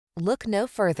Look no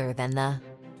further than the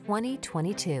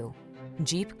 2022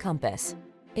 Jeep Compass.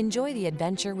 Enjoy the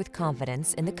adventure with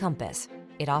confidence in the Compass.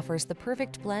 It offers the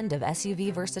perfect blend of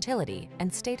SUV versatility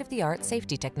and state-of-the-art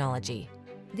safety technology.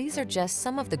 These are just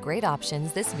some of the great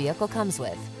options this vehicle comes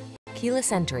with: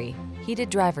 keyless entry, heated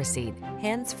driver's seat,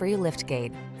 hands-free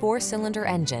liftgate, 4-cylinder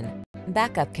engine,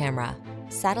 backup camera,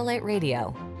 satellite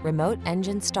radio, remote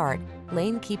engine start,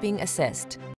 lane keeping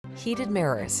assist, heated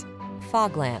mirrors,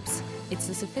 fog lamps. It's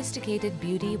the sophisticated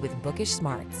beauty with bookish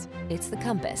smarts. It's the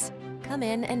Compass. Come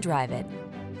in and drive it.